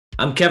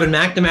I'm Kevin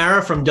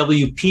McNamara from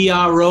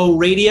WPRO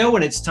Radio,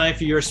 and it's time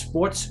for your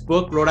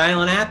Sportsbook Rhode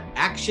Island app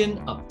action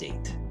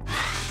update.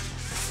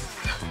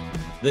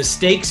 The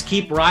stakes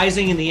keep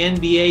rising in the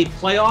NBA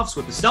playoffs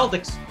with the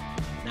Celtics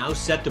now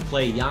set to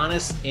play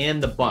Giannis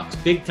and the Bucks.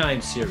 Big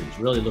time series.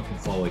 Really looking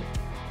forward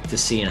to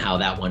seeing how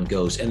that one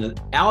goes. And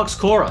Alex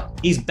Cora,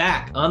 he's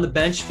back on the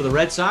bench for the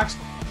Red Sox.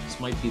 This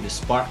might be the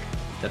spark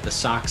that the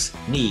Sox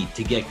need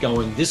to get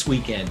going this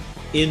weekend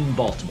in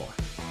Baltimore.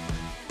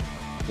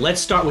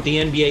 Let's start with the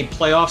NBA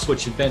playoffs,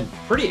 which have been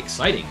pretty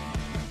exciting.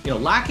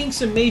 Lacking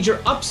some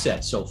major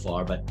upsets so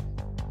far, but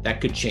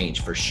that could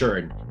change for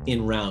sure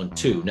in round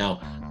two. Now,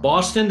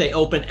 Boston, they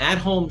open at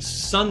home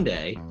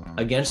Sunday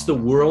against the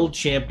world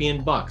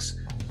champion Bucks.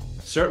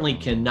 Certainly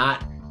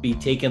cannot be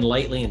taken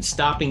lightly, and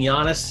stopping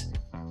Giannis,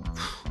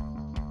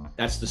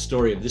 that's the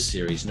story of this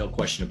series, no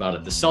question about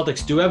it. The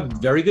Celtics do have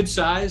very good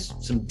size,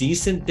 some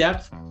decent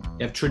depth.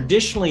 They have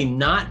traditionally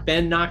not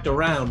been knocked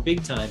around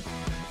big time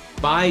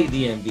by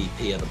the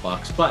MVP of the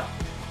Bucks, but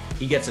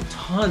he gets a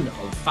ton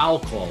of foul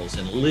calls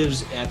and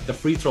lives at the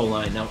free throw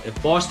line. Now,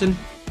 if Boston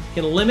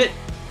can limit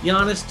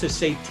Giannis to,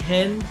 say,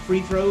 10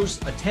 free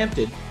throws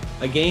attempted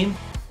a game,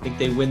 I think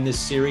they win this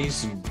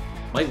series and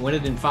might win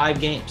it in 5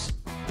 games.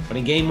 But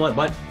in game one,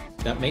 but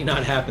that may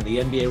not happen. The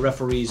NBA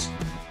referees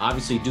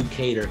obviously do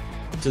cater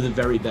to the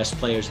very best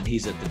players, and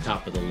he's at the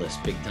top of the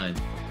list. Big time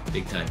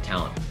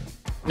talent.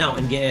 Now,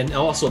 again,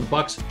 also the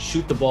Bucks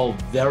shoot the ball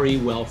very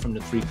well from the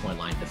three-point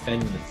line,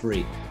 defending the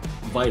three,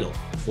 vital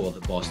for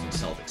the Boston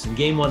Celtics. In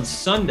game one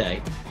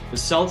Sunday, the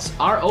Celtics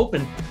are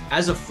open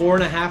as a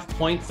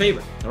 4.5-point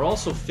favorite. They're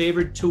also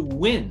favored to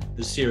win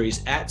the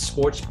series at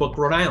Sportsbook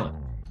Rhode Island.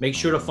 Make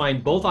sure to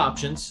find both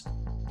options,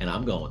 and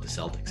I'm going with the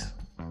Celtics.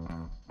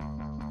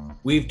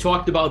 We've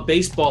talked about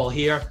baseball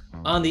here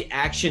on the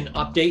action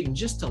update, and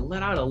just to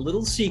let out a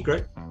little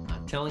secret,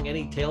 not telling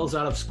any tales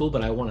out of school,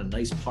 but I won a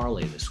nice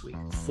parlay this week.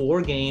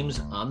 4 games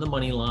on the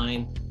money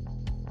line,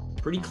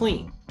 pretty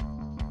clean.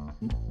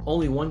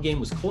 Only 1 game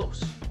was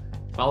close.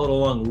 Followed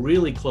along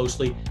really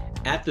closely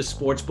at the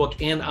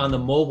sportsbook and on the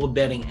mobile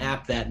betting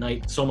app that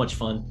night. So much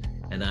fun,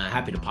 and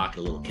happy to pocket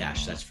a little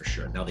cash, that's for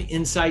sure. Now, the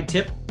inside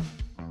tip,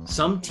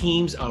 some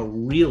teams are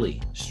really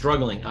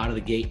struggling out of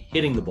the gate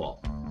hitting the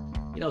ball.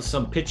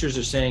 Some pitchers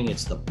are saying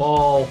it's the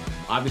ball.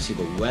 Obviously,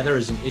 the weather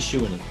is an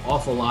issue in an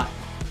awful lot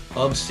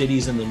of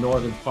cities in the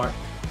northern part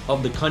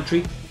of the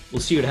country.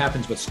 We'll see what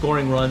happens, but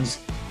scoring runs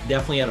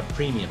definitely at a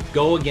premium.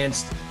 Go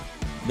against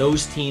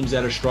those teams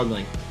that are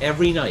struggling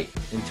every night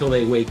until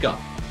they wake up,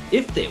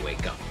 if they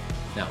wake up.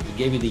 Now, we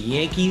gave you the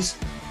Yankees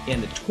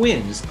and the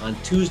Twins on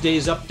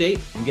Tuesday's update,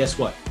 and guess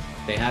what?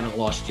 They haven't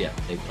lost yet.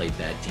 They played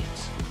bad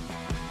teams.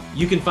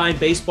 You can find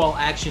baseball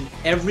action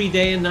every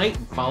day and night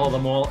and follow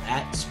them all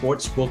at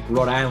Sportsbook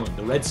Rhode Island.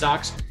 The Red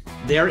Sox,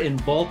 they're in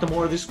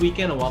Baltimore this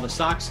weekend, and while the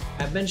Sox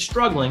have been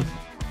struggling,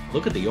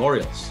 look at the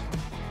Orioles.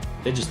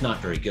 They're just not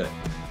very good.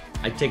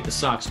 I'd take the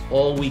Sox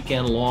all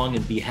weekend long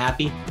and be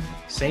happy.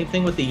 Same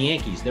thing with the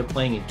Yankees. They're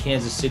playing in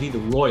Kansas City. The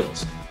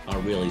Royals are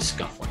really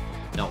scuffling.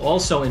 Now,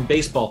 also in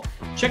baseball,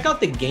 check out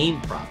the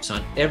game props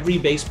on every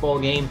baseball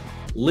game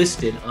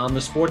listed on the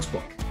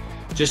Sportsbook.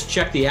 Just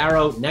check the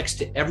arrow next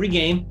to every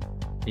game,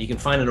 and you can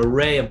find an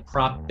array of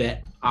prop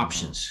bet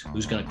options.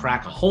 Who's going to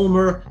crack a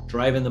homer,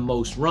 drive in the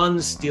most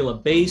runs, steal a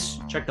base.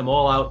 Check them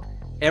all out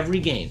every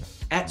game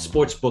at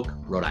Sportsbook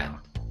Rhode Island.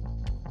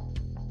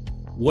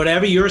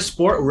 Whatever your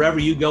sport, wherever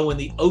you go in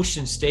the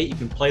Ocean State, you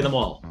can play them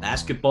all.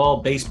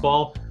 Basketball,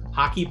 baseball,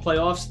 hockey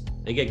playoffs,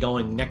 they get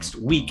going next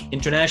week.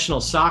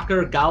 International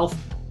soccer, golf,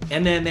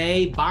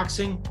 MMA,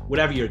 boxing,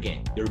 whatever your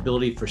game. Your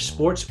ability for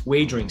sports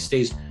wagering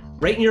stays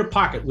right in your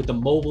pocket with the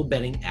mobile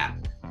betting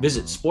app.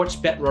 Visit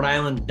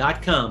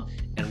sportsbetrhodeisland.com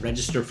and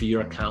register for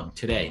your account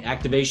today.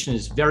 Activation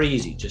is very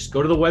easy. Just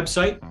go to the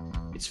website.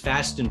 It's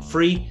fast and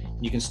free.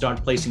 You can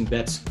start placing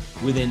bets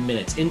within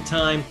minutes in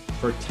time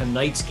for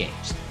tonight's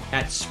games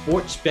at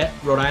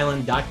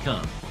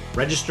sportsbetrhodeisland.com.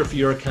 Register for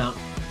your account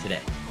today.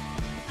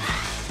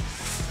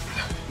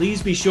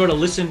 Please be sure to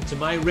listen to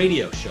my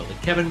radio show, the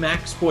Kevin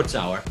Mack Sports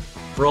Hour,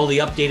 for all the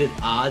updated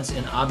odds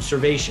and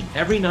observation.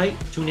 Every night,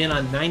 tune in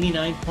on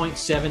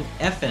 99.7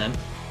 FM,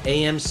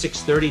 AM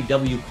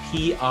 630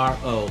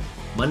 WPRO,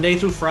 Monday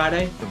through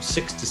Friday from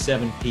 6 to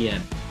 7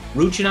 p.m.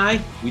 Rooch and I,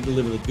 we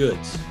deliver the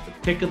goods, the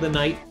pick of the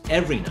night,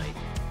 every night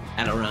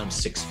at around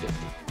 6:50.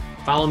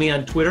 Follow me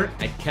on Twitter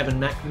at Kevin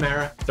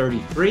McNamara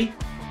 33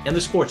 and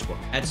the Sportsbook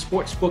at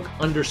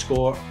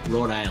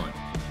Sportsbook_Rhode Island.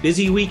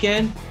 Busy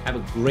weekend. Have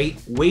a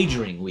great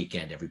wagering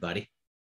weekend, everybody.